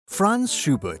Franz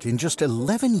Schubert, in just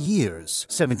 11 years,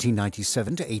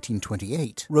 1797 to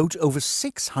 1828, wrote over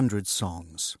 600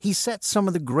 songs. He set some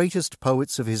of the greatest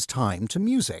poets of his time to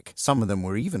music. Some of them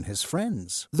were even his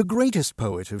friends. The greatest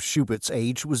poet of Schubert's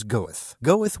age was Goethe.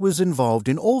 Goethe was involved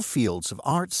in all fields of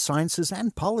arts, sciences,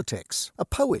 and politics. A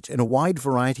poet in a wide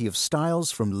variety of styles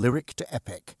from lyric to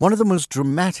epic. One of the most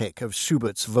dramatic of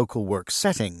Schubert's vocal work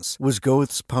settings was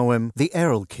Goethe's poem The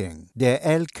Erlking, Der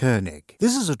Erlkönig.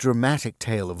 This is a dramatic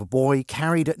tale of a boy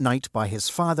carried at night by his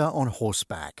father on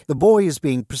horseback. The boy is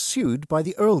being pursued by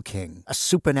the Earl King, a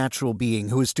supernatural being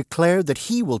who has declared that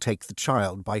he will take the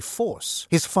child by force.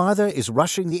 His father is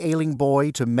rushing the ailing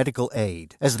boy to medical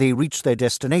aid. As they reach their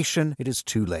destination, it is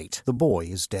too late. The boy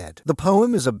is dead. The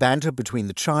poem is a banter between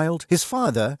the child, his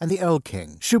father, and the Earl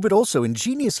King. Schubert also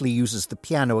ingeniously uses the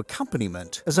piano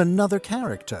accompaniment as another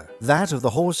character, that of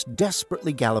the horse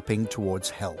desperately galloping towards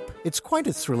help. It's quite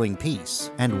a thrilling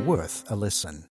piece, and worth a listen.